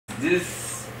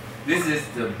this is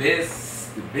the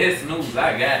best news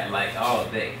I got like all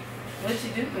day. What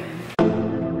you doing?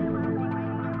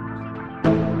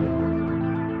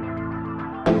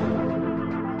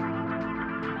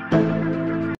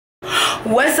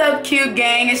 What's up, cute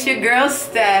gang? It's your girl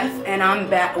Steph, and I'm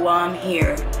back. Well, I'm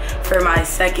here for my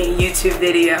second YouTube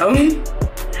video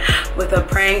with a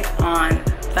prank on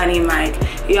Funnymike.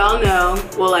 Y'all know,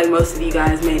 well, like most of you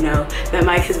guys may know, that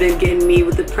Mike has been getting me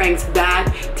with the pranks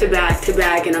back to back to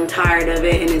back, and I'm tired of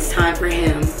it, and it's time for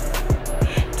him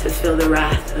to feel the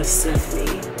wrath of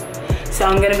Stephanie. So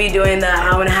I'm gonna be doing the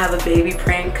I wanna have a baby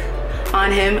prank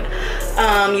on him.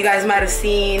 You guys might have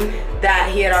seen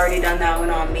that he had already done that one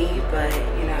on me, but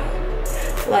you know, I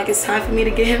feel like it's time for me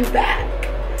to get him back.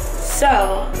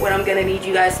 So what I'm gonna need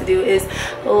you guys to do is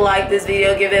like this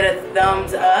video, give it a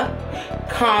thumbs up,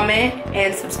 comment,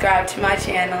 and subscribe to my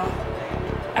channel.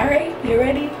 All right, you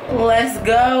ready? Let's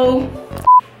go.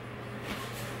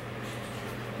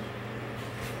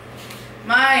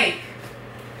 Mike.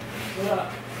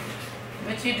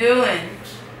 What you doing?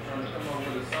 Trying to come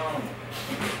up with a song.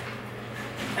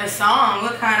 A song?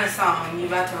 What kind of song? You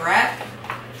about to rap?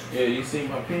 Yeah, you see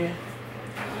my pen?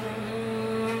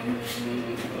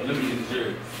 Let me get the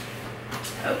jerk.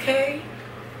 Okay.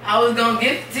 I was gonna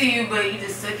give it to you, but you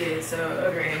just took it, so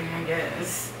okay, I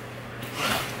guess.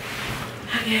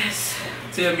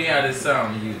 Tell me how this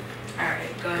sound to you.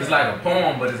 Alright, go ahead. It's like a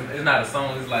poem, but it's not a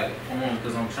song, it's like a poem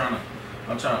because I'm trying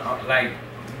to, like,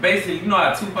 basically, you know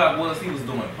how Tupac was? He was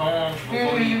doing poems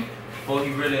before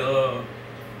he really,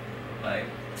 like...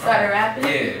 Started rapping?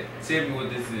 Yeah. Tell me what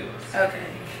this is. Okay.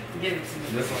 Give it to me.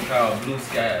 This one called Blue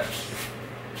Skies.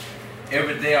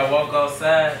 Every day I walk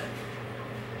outside,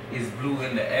 it's blue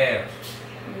in the air.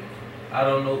 I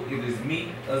don't know if it's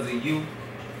me or is it you,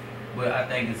 but I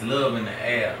think it's love in the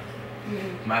air.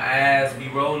 My eyes be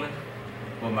rolling,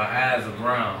 but my eyes are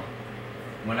brown.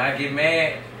 When I get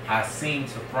mad, I seem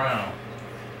to frown.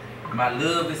 My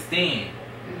love is thin.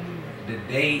 The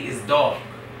day is dark.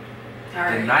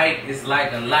 The night is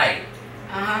like a light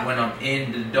when I'm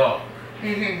in the dark. What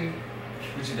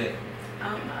you think?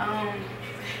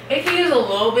 It can use a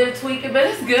little bit of tweaking, but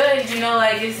it's good. You know,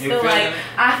 like it's still like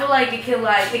I feel like it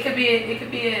could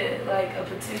be a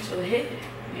potential hit.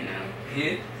 You know.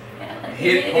 Hit. Yeah, like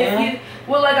hit poem.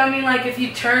 Well, like I mean, like if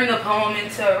you turn the poem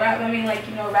into a rap, I mean, like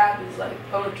you know, rap is like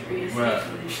poetry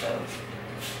essentially. Right. So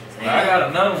yeah. I got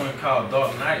another one called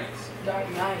Dark Nights. Dark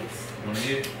Nights. Wanna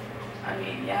hear it? I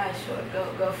mean, yeah, sure.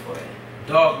 Go for it.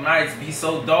 Dark nights be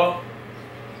so dark,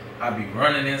 I be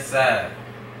running inside.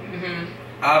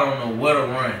 I don't know where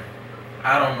to run.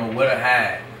 I don't know where to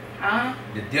hide.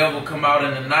 The devil come out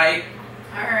in the night.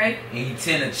 Alright. And he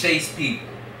tend to chase people.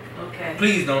 Okay.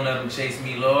 Please don't let him chase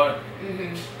me, Lord.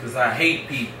 Because I hate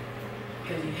people.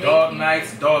 Dark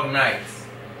nights, dark nights.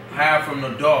 Hide from the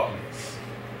darkness.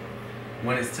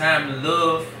 When it's time to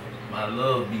love, my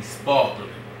love be sparkling.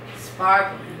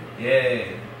 Sparkling.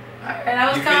 Yeah. Alright,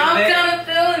 I was kind of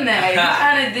feeling that. You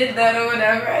kind of did that or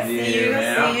whatever. I see you.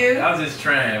 Man, I see you. I'm just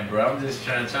trying, bro. I'm just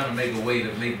trying to make a way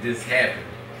to make this happen.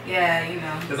 Yeah, you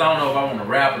know. Because I don't know if I want to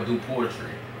rap or do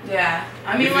poetry. Yeah.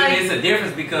 I mean, like... It's a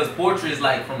difference because poetry is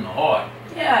like from the heart.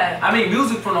 Yeah. I mean,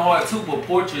 music from the heart too, but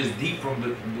poetry is deep from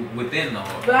within the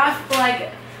heart. But I feel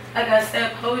like I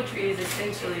said, poetry is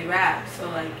essentially rap. So,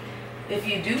 like, if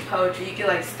you do poetry, you can,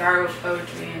 like, start with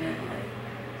poetry and then, like...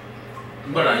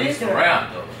 But I used to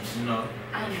rap, though, you know?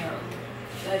 I know.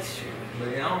 That's true. But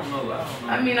yeah, I don't know.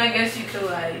 I mean, I guess you could,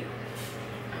 like...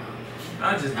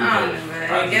 I just do both. I don't know,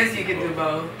 man. I guess you could do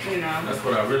both, you know? That's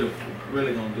what I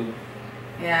really gonna do.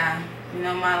 Yeah. You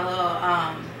know, my little,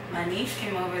 my niece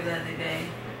came over the other day.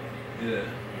 Yeah.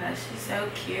 Yeah, she's so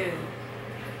cute.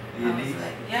 Your I was niece?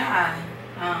 like, yeah.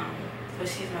 But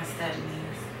she's my step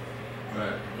niece.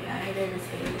 Right. Yeah, her name is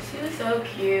Haley. She was so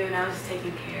cute, and I was just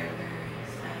taking care of her and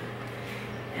stuff.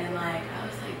 And like, I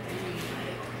was like, dang,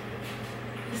 like,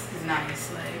 this is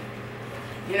nice, like,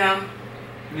 you know?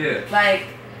 Yeah. Like,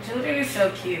 children are so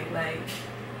cute, like,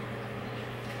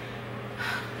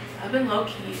 I've been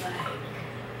low-key, like,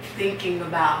 thinking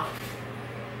about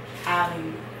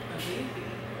having a baby,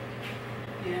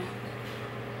 you know?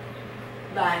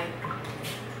 Like,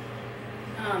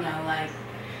 I don't know, like,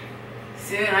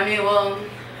 soon, I mean, well,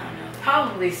 I don't know,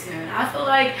 probably soon. I feel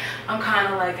like I'm kind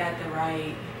of like at the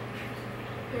right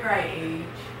age.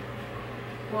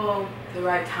 Well, the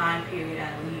right time period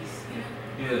at least,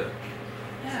 you know? Yeah.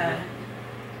 Yeah.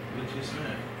 What you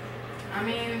saying? I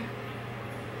mean,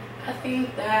 I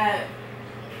think that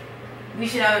we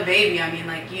should have a baby. I mean,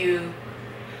 like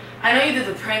I know you did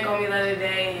the prank on me the other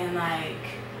day and like,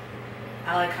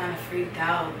 I like kind of freaked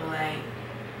out, but like,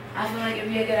 I feel like it'd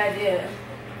be a good idea.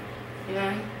 You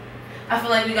know? I feel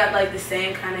like we got like the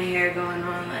same kind of hair going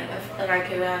on. Like I feel like I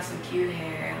could have some cute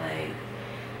hair. Like,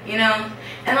 you know?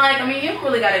 And like, I mean, you don't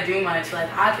really gotta do much.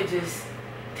 Like I could just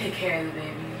take care of the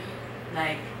baby.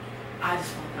 Like, I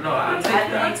just want to. No, I'll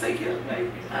take care of the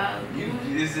baby.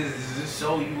 This is just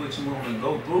show you what you want to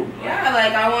go through. Like. Yeah,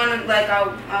 like I want to, like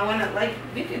I want to, like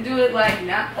we could do it like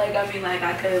not, like I mean, like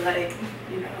I could, like,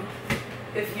 you know,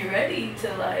 if you're ready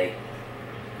to like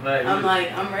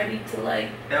I'm ready to like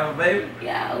have a baby.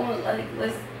 Yeah, I want like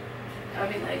let's. I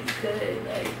mean, like you could,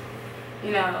 like,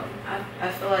 you know,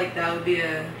 I feel like that would be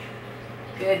a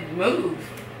good move.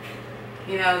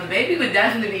 You know, the baby would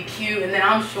definitely be cute, and then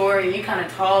I'm short and you kind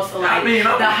of tall, so like the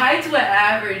heights would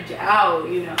average out.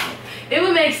 You know, it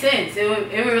would make sense. It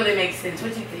would really make sense.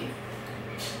 What you think?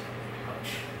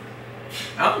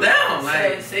 I'm down.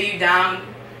 Like, so you down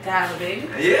to have a baby?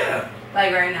 Yeah.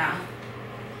 Like right now?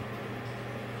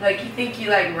 Like you think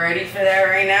you like ready for that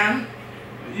right now?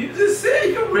 You just said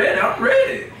you're ready. I'm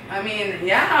ready. I mean,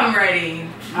 yeah, I'm ready.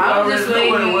 I already know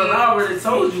what it was. I already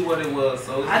told you what it was.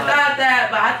 So I thought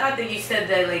that you said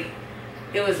that like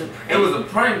it was a prank. It was a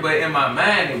prank, but in my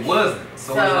mind it wasn't.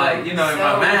 So it's like, you know, in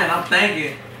my mind I'm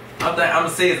thinking, I'm gonna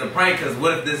say it's a prank because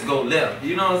what if this go left?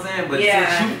 You know what I'm saying? But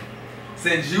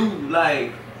since you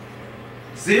like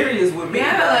serious with me,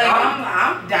 yeah, like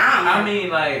I'm down. I mean,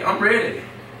 like I'm ready.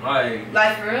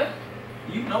 Like for real?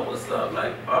 You know what's up?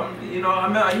 Like you know, I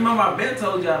mean, you remember I've been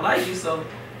told you I like you, so.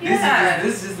 Yeah.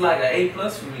 This is like an A+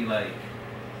 for me. Like,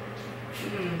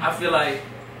 I feel like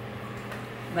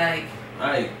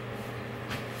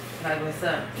what's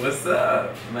up? What's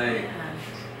up? Like, yeah.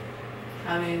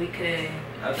 I mean, we could.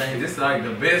 I think this is like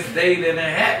the best day that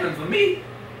happened for me.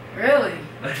 Really?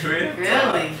 Like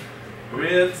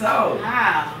real talk.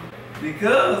 Wow.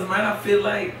 Because man, I feel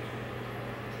like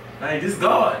this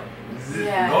God,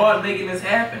 God making this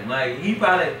happen. Like He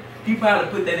probably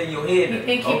put that in your head. You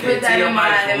think He put that in my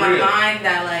mind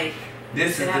that like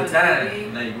this is the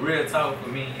time. Like real talk for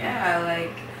me. Yeah,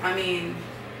 like I mean,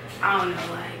 I don't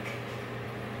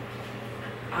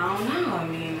know, I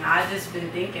mean, I just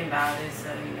been thinking about it,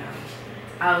 so you know,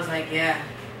 I was like, yeah.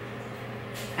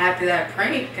 After that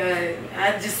prank,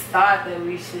 I just thought that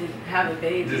we should have a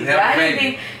baby. Just have a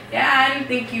baby. I didn't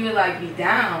think you would like be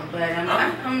down, but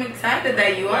I'm excited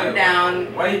that you are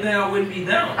down. Why you think I wouldn't be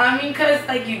down? I mean, cause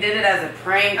like you did it as a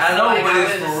prank. I know, so, but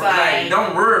it's for, like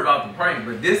don't worry about the prank.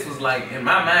 But this was like in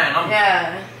my mind.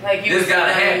 Like you. This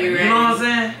gotta happen. You know what I'm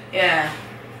saying? Yeah.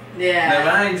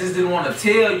 Like, I just didn't want to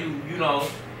tell you. You know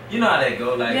how that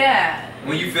go. Like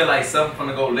when you feel like something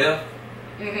gonna go left,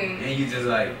 and you just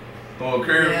like. Or a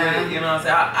curve with it, you know what I'm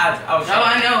saying? I was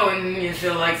I know when you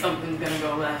feel like something's gonna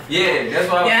go left. Yeah, that's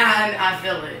why. I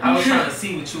feel it. I was trying to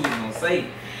see what you was gonna say.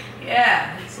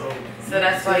 Yeah. So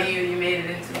that's why you made it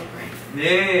into a prank.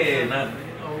 Yeah,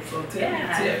 so tell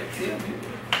me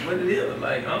what it is.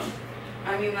 Like,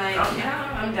 I mean, like,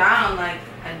 I'm down. Like,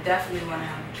 I definitely want to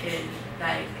have a kid.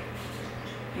 Like,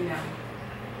 you know,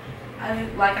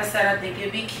 like I said, I think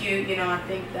it'd be cute. You know, I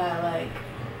think that like.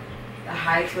 The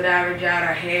heights would average out.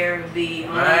 Our hair would be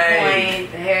on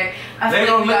point. The hair. They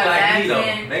gonna look like me though.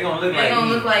 They gonna look like me. They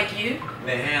gonna look like you.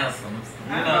 They're handsome.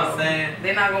 You know what I'm saying?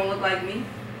 They're not gonna look like me.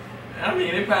 I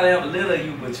mean, they probably have a little of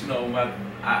you, but you know,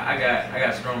 I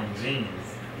got strong genes.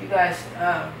 You guys.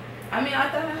 I mean, I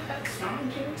thought I had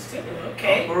strong genes too.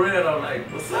 Okay. For real though, like,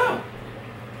 what's up?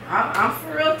 I'm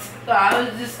for real too. I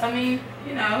was just. I mean,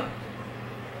 you know.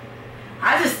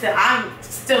 I'm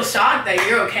still shocked that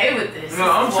you're okay with this. No,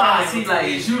 I'm trying to see, like,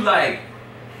 is you, like,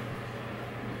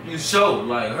 you sure,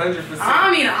 like, 100%? I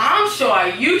mean, I'm sure.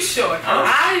 You sure?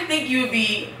 I didn't think you would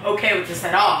be okay with this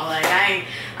at all. Like, I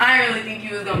didn't really think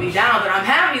you was going to be down, but I'm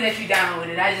happy that you down with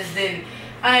it. I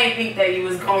didn't think that you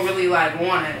was going to really, like,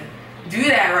 want to do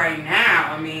that right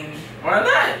now. I mean. Why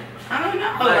not? I don't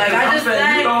know. Like I just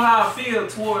think. You know how I feel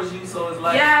towards you, so it's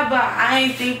like. Yeah, but I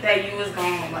didn't think that you was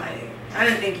going to, like. I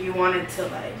didn't think you wanted to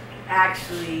like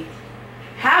actually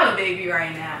have a baby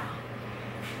right now.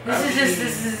 This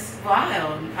is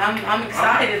wild. I'm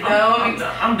excited though. I'm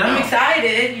down. I'm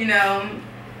excited, you know,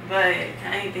 but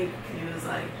I didn't think you was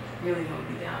like really gonna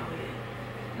be down with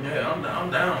it. Yeah, I'm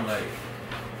down. Like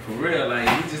for real. Like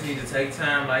we just need to take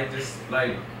time. Like just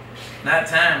like not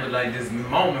time, but like this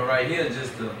moment right here,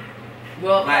 just to.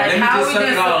 Well, like how are we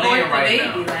gonna support the baby?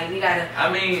 Now. Like we gotta.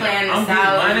 I mean, plan this I'm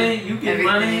out. getting money. You get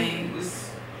money.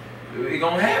 It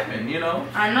gonna happen, you know.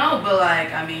 I know, but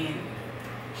like, I mean,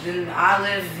 then I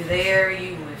live there,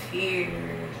 you live here.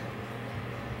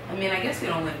 I mean, I guess we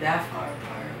don't live that far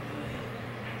apart,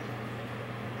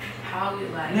 but how we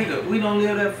like. Nigga, we don't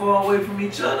live that far away from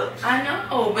each other. I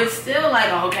know, but still,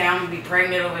 like, okay, I'm gonna be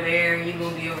pregnant over there, and you're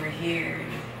gonna be over here.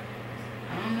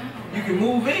 I don't know. You can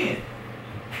move in.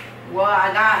 Well,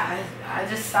 I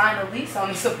just signed a lease on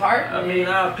this apartment. I mean,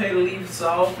 I'll pay the lease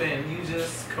off, and you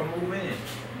just come move in.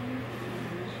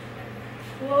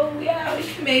 Well, yeah, we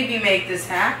can maybe make this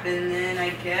happen then, I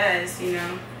guess, you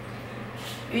know.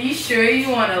 Are you sure you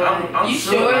want to, like, I'm you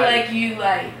sure, like, you,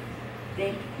 like,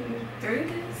 think through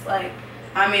this? Like,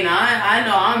 I mean, I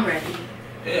know I'm ready.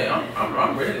 Yeah,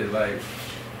 I'm ready. Like,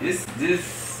 this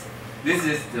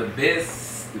is the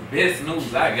best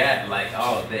news I got, like,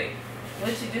 all day.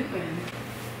 What you doing?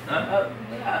 Huh?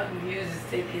 You was just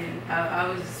taking, I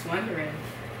was just wondering.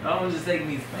 I was just taking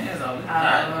these fans off.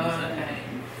 Okay.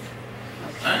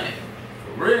 Dang,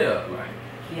 for real, like.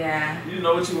 Yeah. You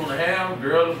know what you want to have,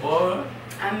 girl or boy?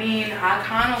 I mean, I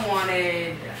kind of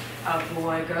wanted a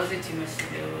boy. Girls are too much to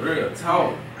do. Real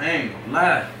talk. I ain't gonna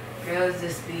lie. Girls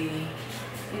just be,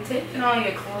 you're taking all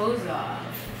your clothes off.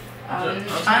 I'm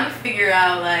trying to figure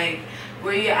out, like,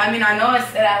 where you, I mean, I know I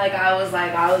said that, like, I was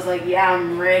like, yeah,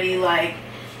 I'm ready, like,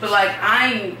 but, like,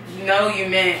 I know you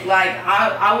meant, like,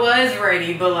 I was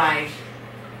ready, but, like,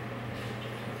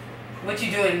 what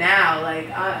you doing now? Like,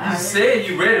 you said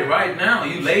you ready right now.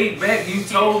 You laid back. You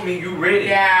told me you ready.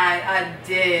 Yeah, I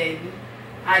did.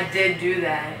 I did do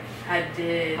that. I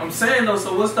did. I'm saying though.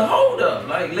 So what's the hold up?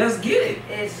 Like, let's get it.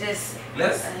 It's just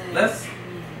let's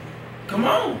come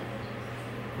on.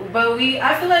 But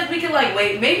I feel like we could, like,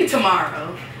 wait. Maybe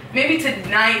tomorrow. Maybe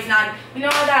tonight's not. You know,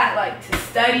 I got, like, to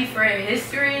study for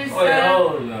history and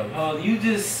stuff. Oh, you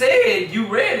just said you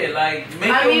ready. Like,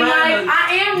 make I your mean, mind. like,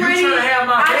 I am ready. You trying to have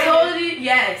my baby? I told you,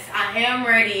 yes, I am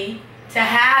ready to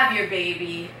have your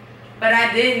baby, but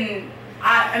I didn't.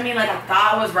 I mean, like, I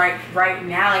thought it was right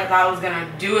now. Like, I thought I was gonna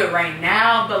do it right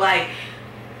now, but, like,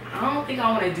 I don't think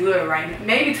I want to do it right now.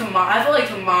 Maybe tomorrow. I feel like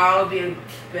tomorrow would be a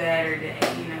better day.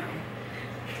 You know,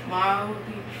 tomorrow would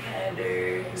be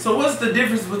better. So what's the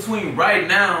difference between right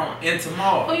now and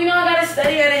tomorrow? Well, you know, I gotta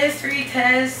study at a history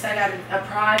test. I got a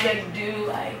project due.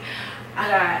 Like, I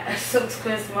got a silk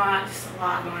quiz tomorrow. Just a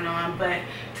lot going on. But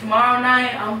tomorrow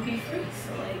night I'll be free.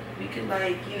 So, like, we could,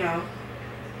 like, you know,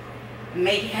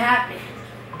 make it happen.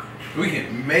 We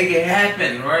can make it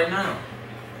happen right now.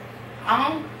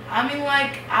 I mean,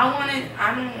 like, I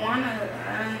don't wanna.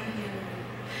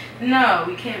 No,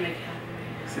 we can't make it happen.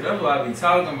 See, that's what I be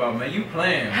talking about, man. You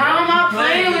playing. How am I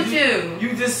playing with you?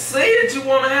 You just said you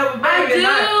want to have a baby.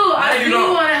 I do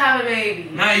want to have a baby.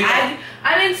 Now you don't.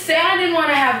 I didn't say I didn't want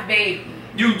to have a baby.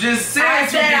 You just said I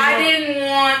said I didn't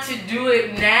want to do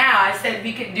it now. I said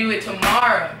we could do it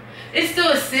tomorrow. It's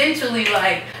still essentially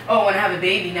like, oh, I want to have a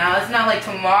baby now. It's not like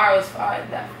tomorrow's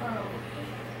that far away.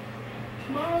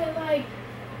 Tomorrow is like,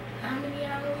 how many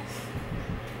hours?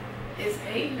 It's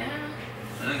 8 now.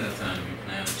 I ain't got time to be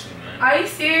playing with you, man. Are you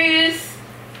serious?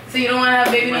 So you don't want to have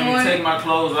a baby no more? You take my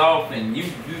clothes off and you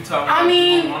talking about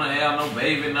you don't want to have no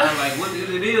baby. And I'm like, what it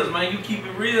is, man? You keep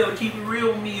it real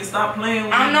with me and stop playing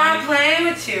with me. I'm not playing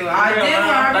with you. I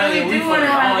really do want to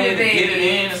have a baby. Get it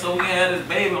in, so we had this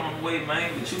baby on the way,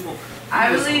 man. But you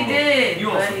I really did.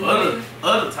 You on some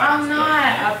other type I'm of not.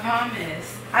 stuff, I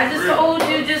promise. I just told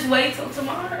you just wait till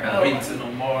tomorrow. Wait till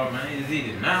tomorrow, man. It's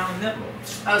either now or never.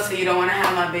 Oh, so you don't want to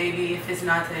have my baby if it's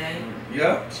not today?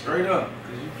 Yeah, straight up.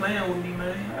 Cause you playing with me,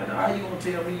 man. How you gonna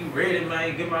tell me you ready,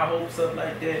 man? Get my hopes up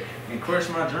like that and crush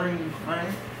my dreams,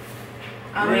 man.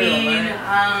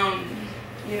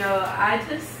 You know, I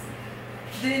just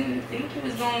didn't think you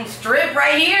was gonna strip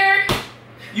right here.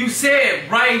 You said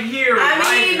right here,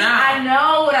 right now. I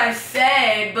know what I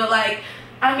said, but, like,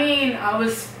 I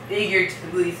was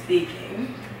figuratively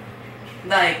speaking.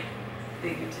 Like,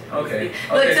 figuratively. Okay.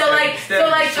 Look, so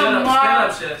like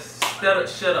tomorrow.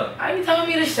 Shut up. Why are you telling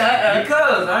me to shut up?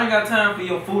 Because I ain't got time for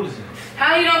your foolishness.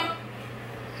 How you don't?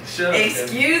 Shut up.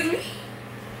 Excuse me?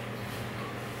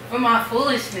 For my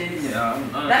foolishness. Yeah,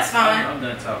 that's fine. I'm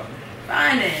done talking.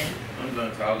 Fine then. I'm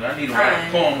done talking. I need to write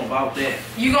a poem about that.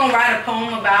 You gonna write a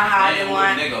poem about how you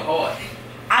want? Nigga hard.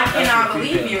 I cannot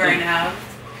believe you right now.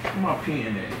 Where my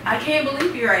pen at? I can't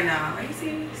believe you right now. Are you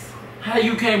serious? How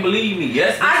you can't believe me?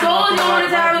 Yes. I told you I wanted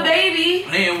to have a baby.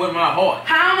 Playing with my heart.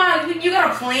 How am I? You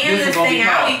gotta plan this thing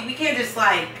out. We can't just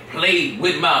like play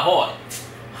with my heart.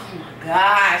 Oh my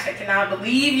gosh! I cannot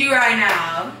believe you right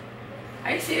now.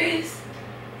 Are you serious?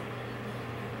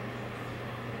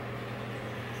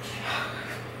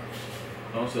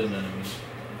 Don't say nothing to me.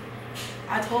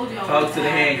 I told you I wanted talk to the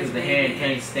hand because the hand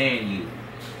can't stand you.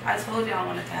 I told you I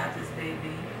wanted to have this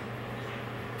baby.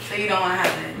 So you don't want to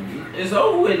have it? It's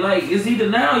over with. Like, it's either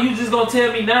now, you just gonna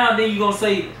tell me now, then you gonna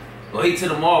say, Wait till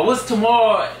tomorrow. What's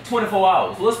tomorrow? 24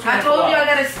 hours. What's 24 I told you I hours?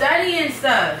 gotta study and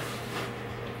stuff.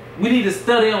 We need to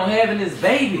study on having this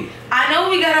baby. I know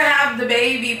we gotta have the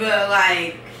baby, but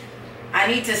like, I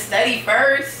need to study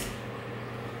first.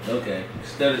 Okay.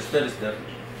 Study, study.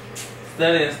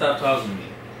 Study and stop talking to me.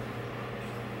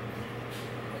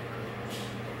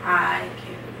 I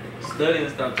can't. Study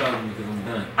and stop talking to me because I'm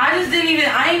done. I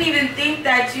didn't even think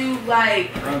that you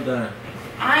like. I'm done.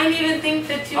 I didn't even think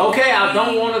that you. Okay, I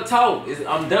don't want to talk.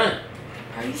 I'm done.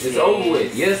 Are you It's serious? over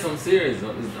with. Yes, I'm serious.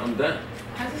 I'm done.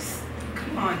 I just,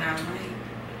 come on now, like.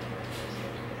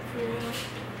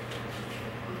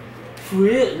 For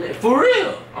real? For real? For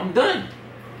real. I'm done.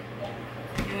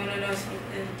 You wanna know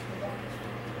something?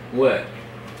 What?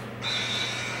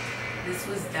 This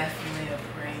was definitely a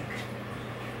prank.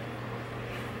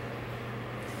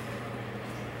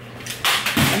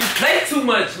 You play too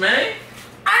much, man.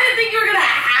 I didn't think you were gonna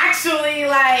actually,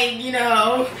 like, you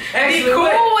know, Actually, be cool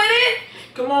what? with it.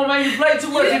 Come on, man. You play too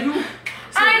much. If you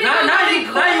now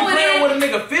you playing with a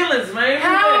nigga feelings, man.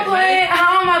 How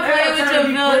am I playing with your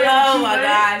feelings? Oh my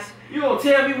gosh. You gonna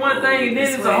tell me one thing and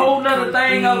then it's a whole nother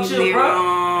thing out here, bro.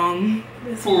 Wrong.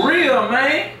 For real,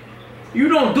 man. You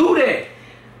don't do that.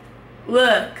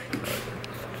 Look.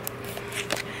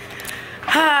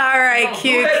 Alright,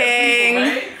 cute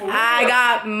king. I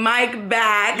got Mike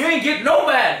back. You ain't get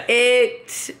nobody.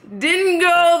 It didn't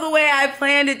go the way I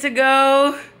planned it to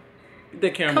go. Get the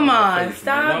camera. Come on, face,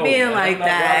 stop no, being man, like I'm not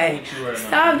that. rocking with you right now.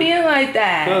 Stop being like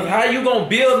that. Cause how you gonna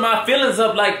build my feelings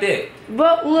up like that?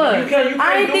 But look, You can't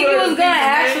I didn't do think that you was to gonna people,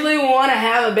 man. actually want to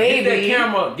have a baby.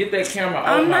 Get that camera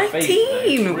I'm off my face.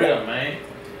 19. Man. For real, man.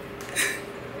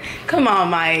 Come on,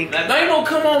 Mike. Now, don't you know,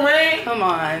 come on, man. Come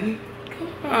on.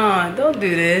 Come on. Don't do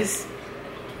this.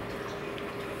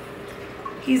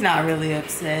 He's not really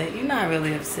upset. You're not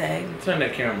really upset. Turn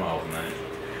that camera off, man.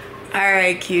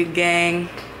 Alright, cute gang.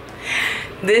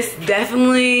 This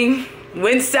definitely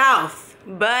went south.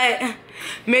 But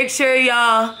make sure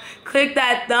y'all click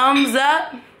that thumbs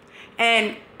up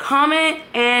and comment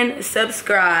and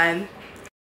subscribe.